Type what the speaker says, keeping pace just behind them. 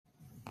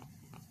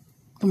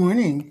Good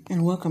morning,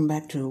 and welcome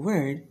back to A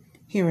Word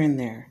Here and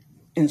There,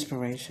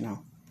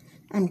 Inspirational.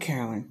 I'm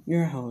Carolyn,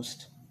 your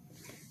host.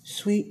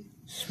 Sweet,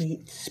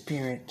 sweet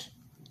spirit.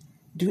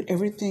 Do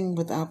everything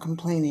without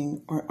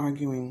complaining or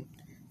arguing.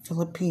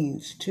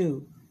 Philippines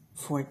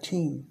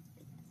 2:14.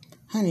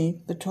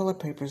 Honey, the toilet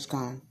paper's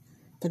gone.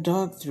 The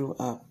dog threw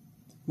up.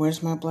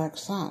 Where's my black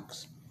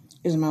socks?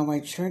 Is my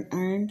white shirt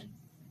ironed?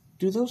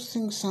 Do those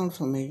things sound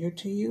familiar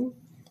to you?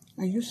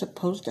 Are you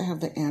supposed to have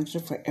the answer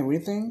for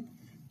everything?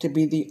 To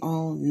be the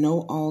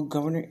know-all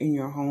governor in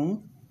your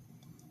home?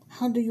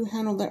 How do you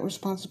handle that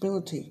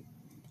responsibility?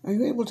 Are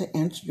you able to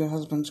answer your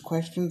husband's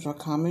questions or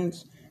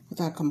comments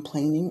without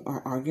complaining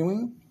or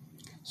arguing?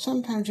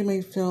 Sometimes you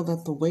may feel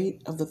that the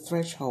weight of the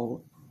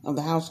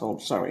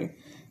household,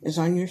 is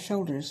on your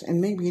shoulders,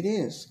 and maybe it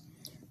is.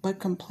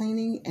 But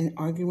complaining and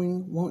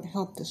arguing won't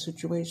help the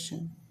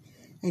situation.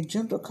 A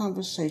gentle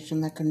conversation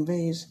that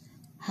conveys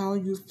how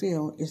you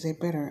feel is a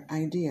better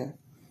idea.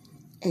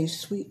 A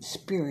sweet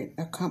spirit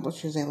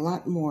accomplishes a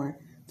lot more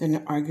than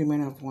the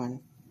argument of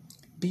one.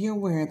 Be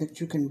aware that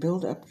you can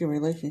build up your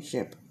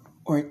relationship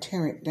or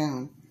tear it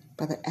down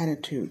by the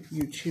attitude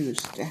you choose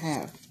to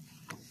have.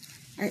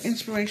 Our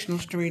inspirational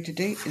story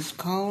today is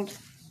called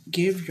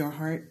Give Your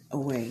Heart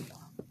Away.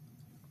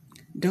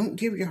 Don't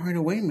give your heart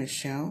away,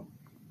 Michelle.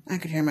 I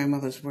could hear my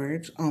mother's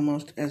words,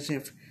 almost as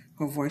if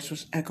her voice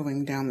was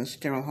echoing down the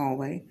sterile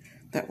hallway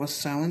that was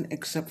silent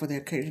except for the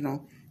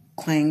occasional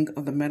clang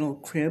of the metal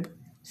crib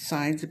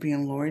sides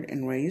being lowered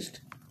and raised.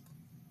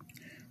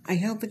 I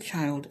held the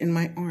child in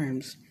my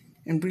arms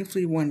and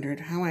briefly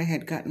wondered how I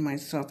had gotten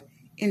myself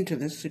into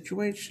this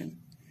situation.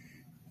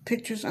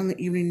 Pictures on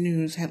the evening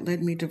news had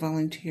led me to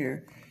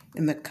volunteer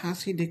in the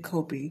Casa de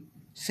Copi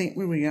St.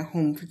 Maria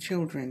Home for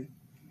Children,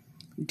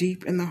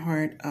 deep in the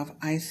heart of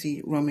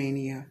Icy,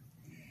 Romania.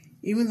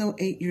 Even though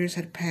 8 years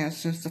had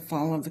passed since the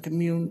fall of the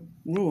Commune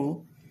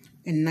rule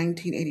in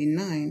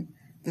 1989,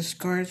 the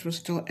scars were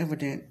still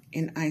evident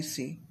in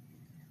Icy.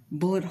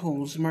 Bullet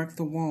holes marked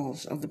the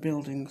walls of the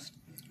buildings.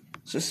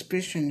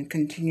 Suspicion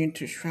continued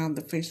to shroud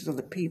the faces of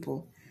the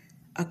people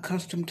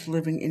accustomed to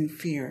living in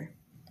fear,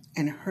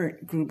 and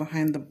hurt grew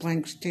behind the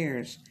blank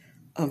stares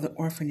of the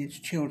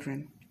orphanage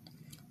children.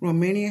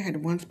 Romania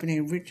had once been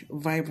a rich,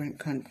 vibrant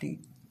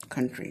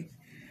country,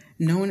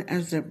 known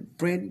as the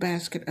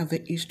breadbasket of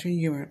the Eastern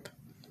Europe.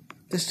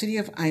 The city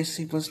of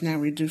Icy was now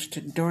reduced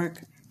to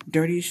dark,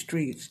 dirty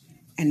streets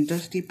and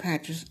dusty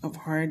patches of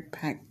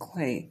hard-packed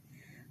clay,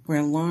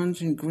 where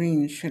lawns and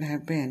greens should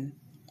have been.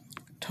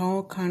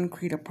 Tall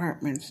concrete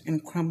apartments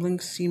and crumbling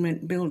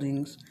cement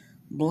buildings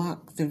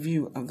blocked the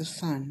view of the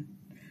sun.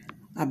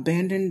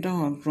 Abandoned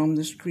dogs roamed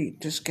the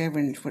street to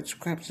scavenge what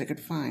scraps they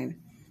could find,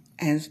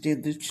 as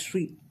did the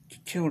sweet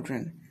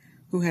children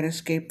who had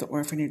escaped the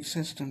orphanage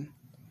system.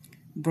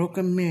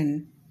 Broken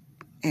men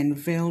and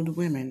veiled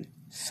women,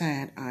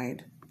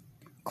 sad-eyed,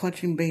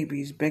 clutching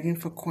babies, begging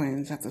for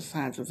coins at the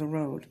sides of the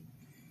road.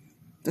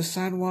 The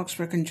sidewalks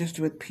were congested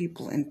with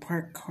people and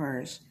parked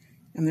cars,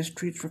 and the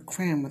streets were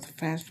crammed with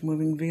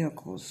fast-moving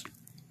vehicles.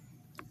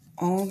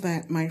 All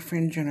that my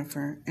friend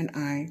Jennifer and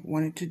I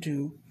wanted to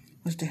do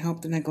was to help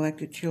the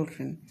neglected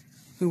children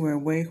who were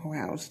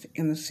warehoused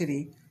in the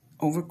city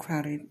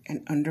overcrowded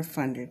and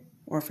underfunded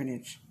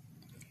orphanage.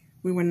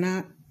 We were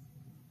not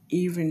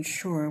even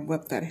sure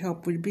what that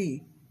help would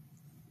be,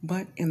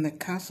 but in the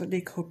Casa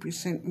de Copi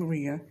St.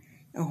 Maria,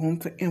 a home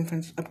for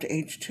infants up to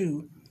age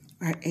 2,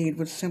 our aid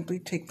would simply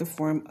take the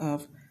form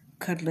of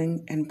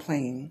cuddling and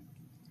playing.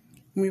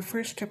 When we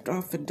first stepped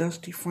off the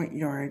dusty front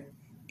yard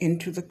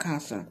into the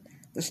casa,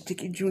 the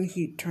sticky June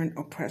heat turned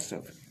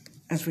oppressive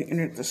as we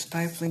entered the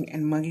stifling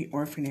and muggy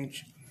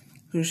orphanage,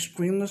 whose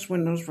screenless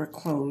windows were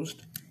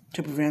closed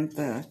to prevent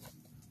the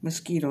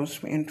mosquitoes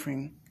from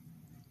entering.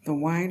 The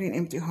wide and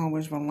empty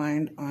hallways were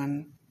lined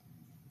on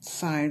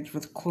sides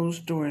with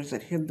closed doors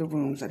that hid the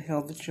rooms that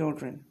held the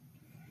children.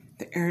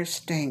 The air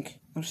stank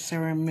of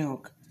sour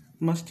milk,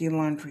 musty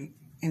laundry,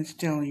 and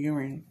stale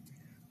urine.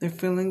 The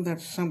feeling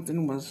that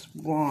something was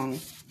wrong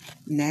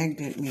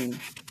nagged at me,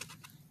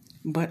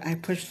 but I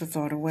pushed the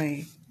thought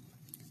away.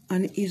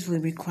 Uneasily,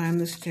 we climbed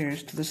the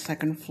stairs to the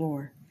second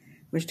floor,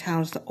 which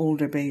housed the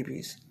older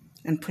babies,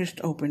 and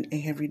pushed open a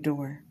heavy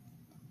door.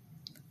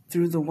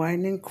 Through the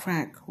widening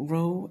crack,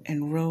 row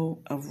and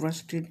row of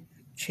rusted,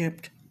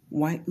 chipped,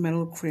 white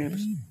metal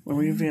cribs were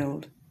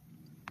revealed.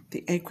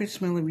 The acrid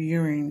smell of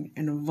urine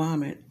and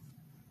vomit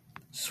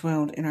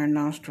swelled in our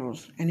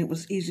nostrils, and it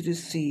was easy to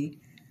see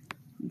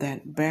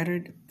that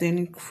battered,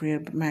 thin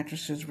crib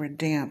mattresses were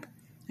damp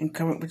and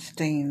covered with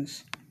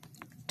stains.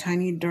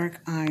 Tiny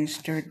dark eyes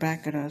stared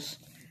back at us.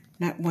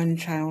 Not one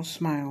child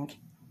smiled.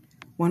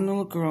 One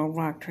little girl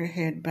rocked her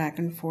head back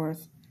and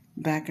forth,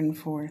 back and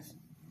forth.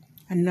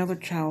 Another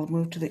child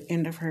moved to the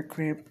end of her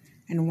crib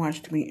and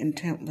watched me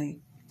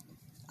intently.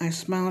 I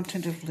smiled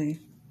tentatively.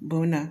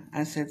 "Buna,"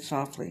 I said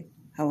softly.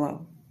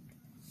 "Hello."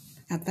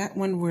 At that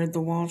one word, the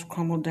walls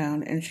crumbled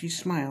down, and she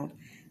smiled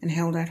and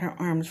held out her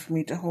arms for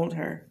me to hold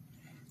her.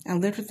 I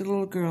lifted the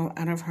little girl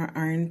out of her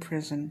iron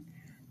prison,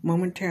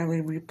 momentarily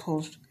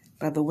repulsed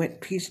by the wet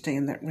pea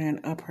stain that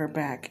ran up her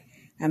back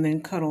and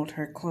then cuddled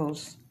her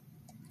close.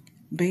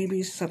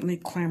 Babies suddenly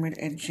clamored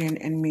at Jen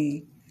and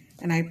me,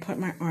 and I put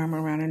my arm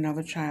around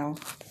another child.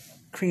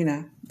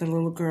 Krina, the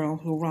little girl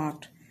who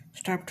rocked,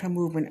 stopped her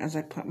movement as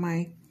I put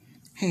my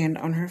hand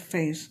on her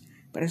face,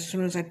 but as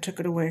soon as I took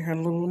it away, her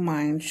little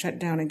mind shut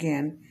down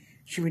again.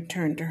 She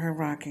returned to her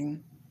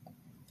rocking.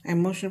 I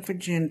motioned for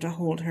Jen to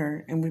hold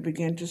her, and we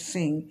began to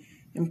sing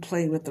and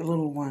play with the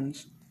little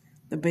ones.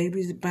 The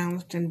babies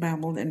bounced and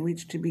babbled and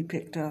reached to be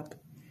picked up,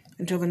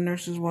 until the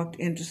nurses walked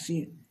in to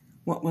see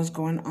what was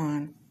going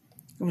on.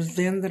 It was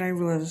then that I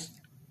realized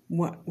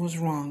what was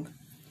wrong.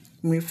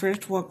 When we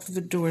first walked through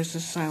the doors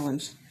of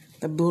silence,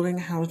 the building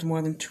housed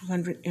more than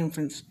 200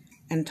 infants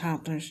and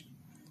toddlers,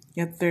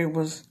 yet there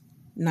was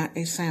not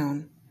a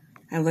sound.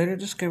 I later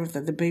discovered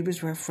that the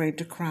babies were afraid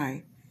to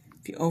cry.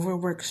 The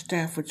overworked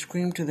staff would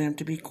scream to them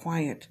to be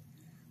quiet.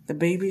 The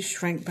babies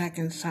shrank back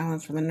in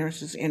silence when the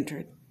nurses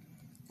entered.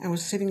 I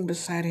was sitting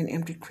beside an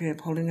empty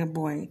crib holding a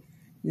boy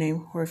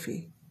named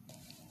Horfy.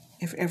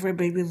 If ever a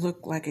baby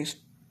looked like a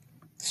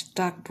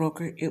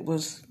stockbroker, it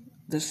was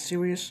the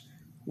serious,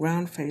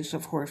 round face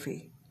of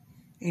Horfy.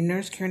 A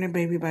nurse carrying a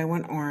baby by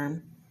one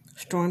arm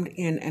stormed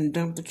in and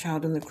dumped the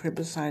child in the crib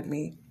beside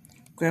me.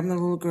 Grabbing the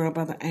little girl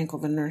by the ankle,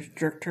 the nurse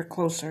jerked her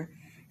closer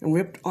and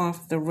ripped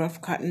off the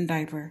rough cotton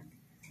diaper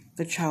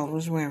the child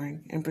was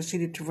wearing and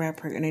proceeded to wrap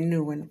her in a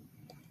new one.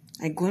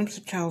 I glimpsed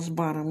the child's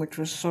bottom, which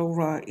was so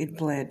raw it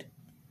bled.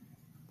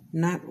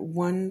 Not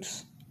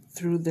once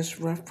through this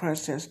rough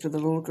process did the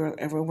little girl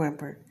ever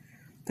whimper.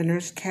 The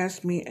nurse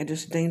cast me a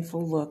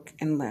disdainful look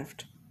and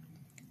left.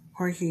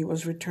 Jorge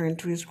was returned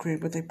to his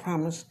crib with a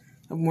promise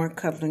of more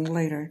cuddling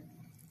later,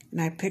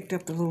 and I picked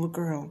up the little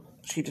girl.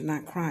 She did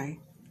not cry,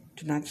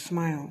 did not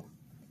smile,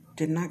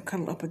 did not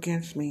cuddle up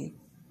against me.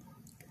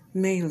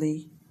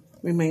 Maylee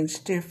remained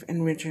stiff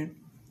and rigid,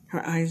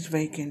 her eyes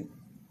vacant.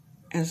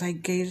 As I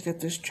gazed at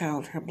this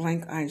child, her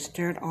blank eyes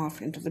stared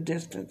off into the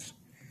distance.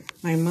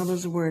 My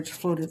mother's words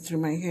floated through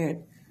my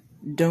head.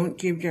 "Don't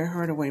give your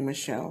heart away,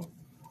 Michelle."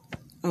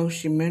 Oh,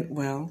 she meant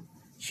well.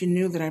 She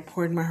knew that I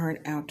poured my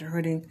heart out to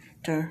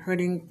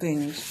hurting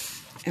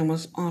things and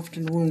was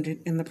often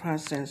wounded in the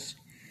process.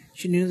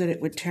 She knew that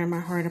it would tear my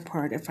heart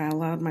apart if I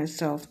allowed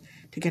myself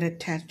to get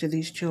attached to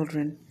these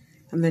children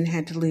and then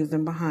had to leave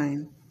them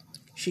behind.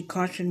 She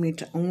cautioned me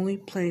to only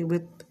play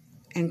with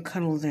and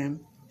cuddle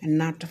them and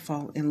not to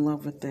fall in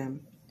love with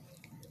them.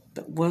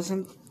 But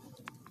wasn't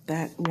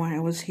that why I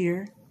was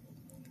here?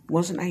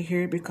 Wasn't I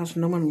here because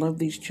no one loved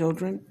these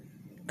children?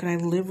 Could I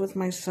live with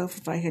myself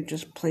if I had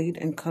just played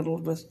and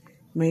cuddled with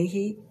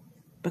Mayhe,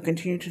 but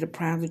continued to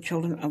deprive the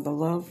children of the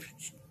love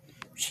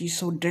she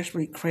so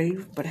desperately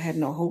craved but had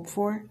no hope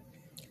for?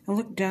 I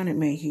looked down at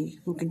Mayhe,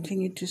 who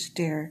continued to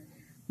stare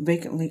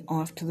vacantly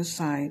off to the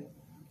side,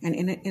 and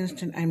in an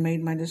instant I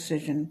made my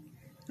decision.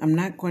 "I'm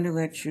not going to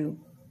let you,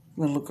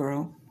 little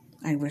girl,"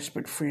 I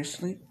whispered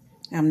fiercely.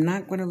 "I'm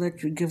not going to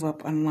let you give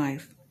up on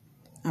life.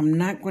 I'm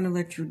not going to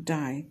let you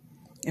die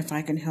if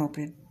I can help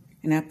it."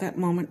 And at that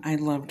moment I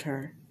loved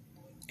her.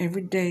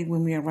 Every day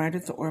when we arrived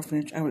at the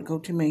orphanage, I would go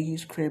to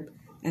Mayhe's crib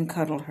and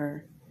cuddle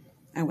her.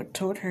 I would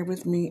tote her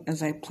with me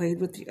as I played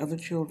with the other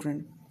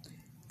children.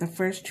 The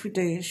first 2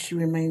 days she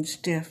remained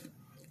stiff.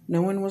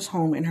 No one was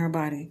home in her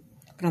body.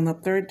 But on the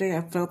third day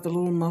I felt the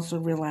little muscle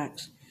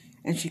relax,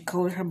 and she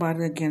cuddled her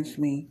body against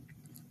me.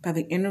 By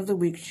the end of the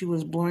week she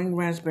was blowing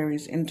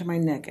raspberries into my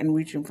neck and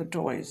reaching for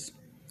toys.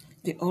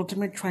 The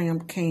ultimate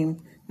triumph came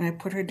when I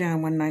put her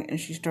down one night and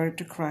she started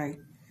to cry.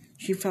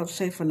 She felt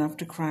safe enough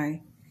to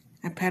cry.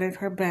 I patted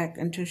her back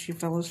until she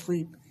fell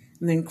asleep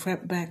and then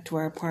crept back to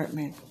our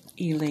apartment,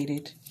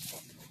 elated.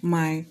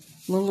 My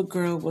little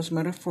girl was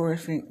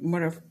metamorphosing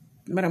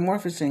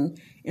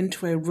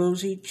into a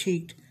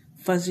rosy-cheeked,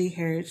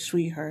 fuzzy-haired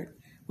sweetheart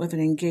with an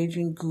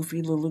engaging,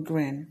 goofy little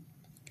grin.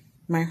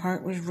 My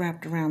heart was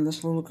wrapped around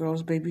this little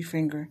girl's baby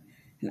finger,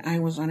 and I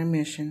was on a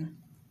mission.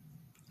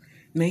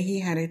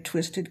 Mayhe had a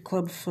twisted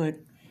club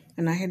foot,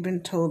 and I had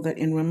been told that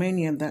in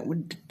Romania that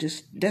would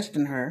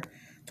destine her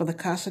for the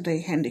Casa de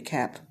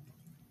Handicap,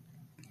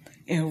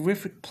 a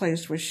horrific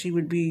place where she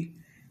would be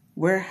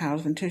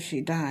warehoused until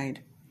she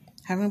died.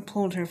 Having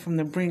pulled her from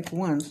the brink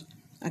once,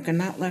 I could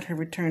not let her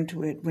return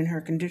to it when her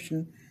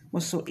condition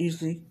was so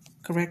easily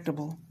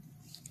correctable.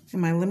 In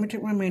my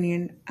limited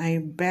Romanian, I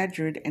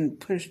badgered and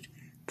pushed,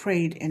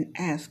 prayed and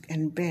asked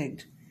and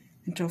begged,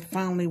 until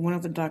finally one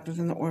of the doctors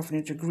in the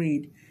orphanage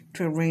agreed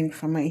to arrange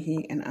for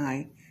Mayhe and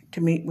I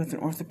to meet with an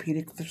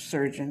orthopedic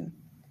surgeon.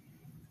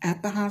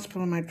 At the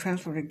hospital, my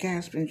transporter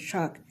gasped in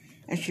shock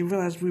as she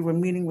realized we were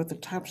meeting with the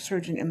top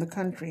surgeon in the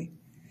country.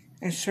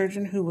 A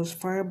surgeon who was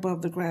far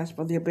above the grasp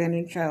of the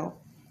abandoned child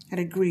had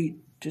agreed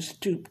to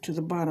stoop to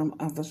the bottom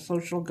of the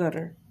social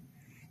gutter.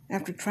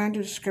 After trying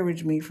to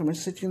discourage me from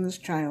assisting this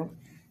child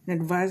and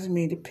advising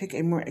me to pick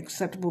a more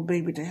acceptable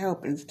baby to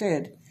help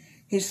instead,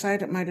 he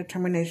cited my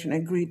determination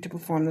and agreed to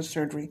perform the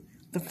surgery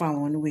the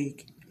following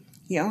week.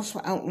 He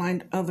also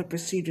outlined other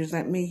procedures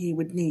that Mayhe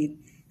would need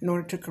in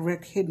order to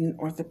correct hidden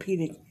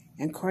orthopedic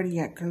and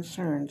cardiac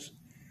concerns.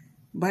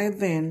 By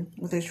then,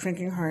 with a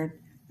shrinking heart,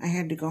 I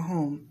had to go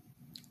home.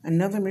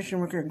 Another mission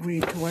worker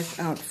agreed to watch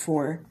out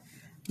for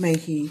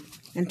Mehi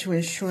and to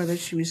ensure that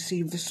she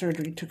received the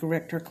surgery to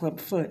correct her club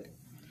foot.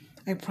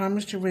 I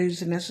promised to raise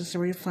the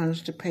necessary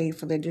funds to pay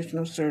for the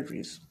additional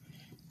surgeries.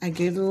 I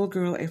gave the little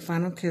girl a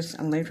final kiss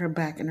and laid her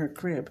back in her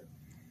crib.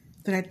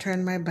 Then I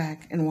turned my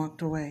back and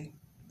walked away.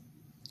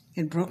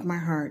 It broke my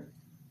heart.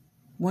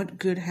 What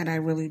good had I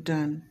really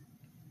done?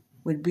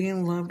 Would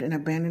being loved and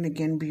abandoned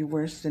again be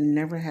worse than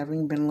never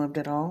having been loved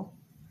at all?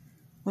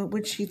 What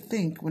would she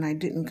think when I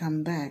didn't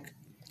come back?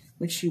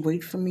 Would she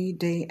wait for me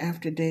day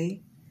after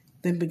day,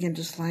 then begin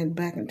to slide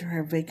back into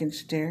her vacant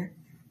stare,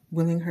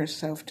 willing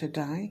herself to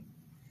die?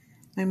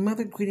 My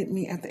mother greeted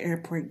me at the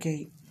airport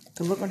gate,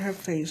 the look on her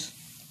face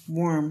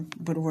warm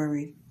but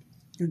worried.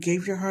 "You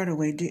gave your heart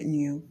away, didn't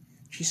you?"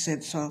 she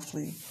said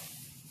softly.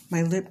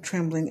 My lip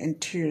trembling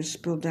and tears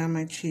spilled down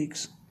my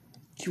cheeks.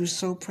 She was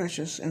so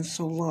precious and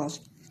so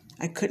lost,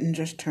 I couldn't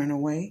just turn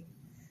away.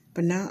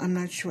 But now I'm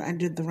not sure I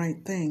did the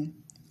right thing.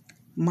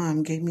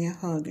 Mom gave me a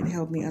hug and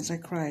held me as I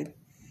cried.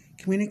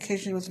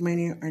 Communications with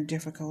Mania are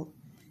difficult,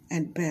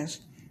 at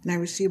best, and I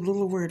received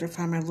little word of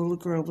how my little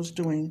girl was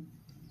doing.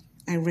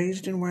 I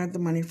raised and wired the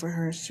money for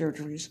her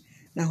surgeries,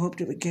 and I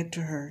hoped it would get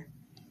to her.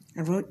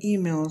 I wrote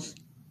emails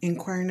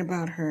inquiring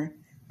about her,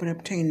 but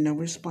obtained no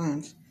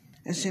response.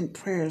 I sent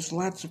prayers,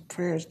 lots of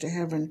prayers to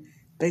heaven,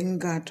 begging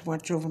God to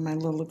watch over my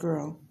little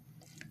girl.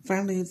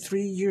 Finally,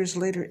 3 years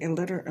later, a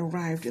letter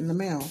arrived in the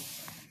mail.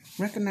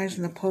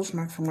 Recognizing the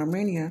postmark from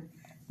Armenia,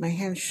 my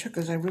hand shook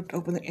as I ripped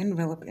open the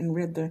envelope and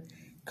read the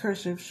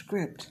cursive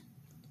script.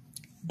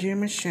 "Dear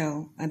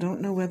Michelle, I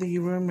don't know whether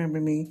you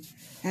remember me.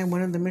 I am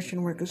one of the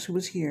mission workers who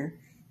was here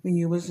when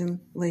you was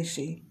in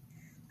Lacey.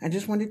 I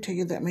just wanted to tell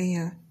you that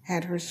Maya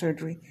had her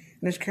surgery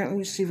and is currently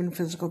receiving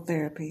physical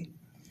therapy.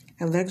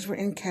 Her legs were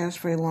in casts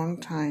for a long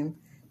time,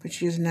 but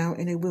she is now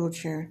in a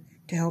wheelchair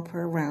to help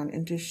her around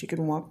until she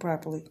can walk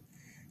properly.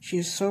 She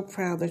is so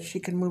proud that she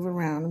can move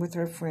around with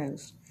her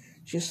friends.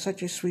 She is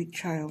such a sweet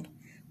child.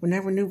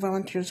 Whenever new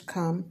volunteers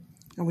come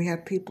and we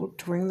have people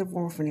touring the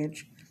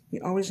orphanage, we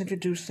always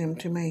introduce them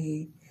to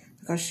Mehi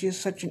because she is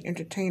such an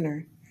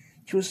entertainer.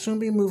 She will soon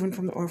be moving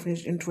from the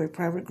orphanage into a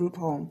private group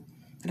home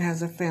that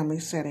has a family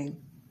setting."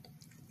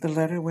 The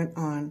letter went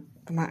on,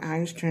 but my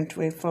eyes turned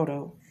to a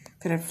photo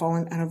that had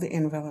fallen out of the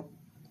envelope.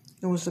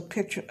 It was a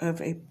picture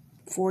of a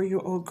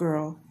 4-year-old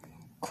girl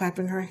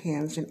clapping her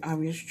hands in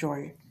obvious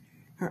joy.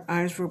 Her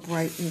eyes were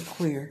bright and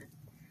clear,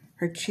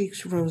 her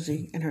cheeks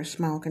rosy, and her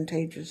smile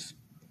contagious.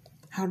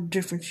 How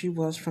different she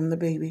was from the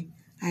baby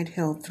I had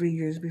held 3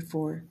 years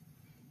before,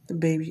 the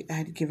baby I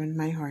had given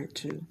my heart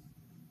to.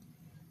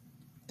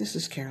 This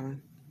is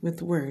Carolyn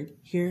with Word,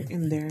 here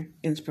and there,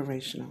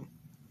 inspirational.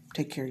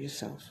 Take care of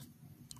yourself.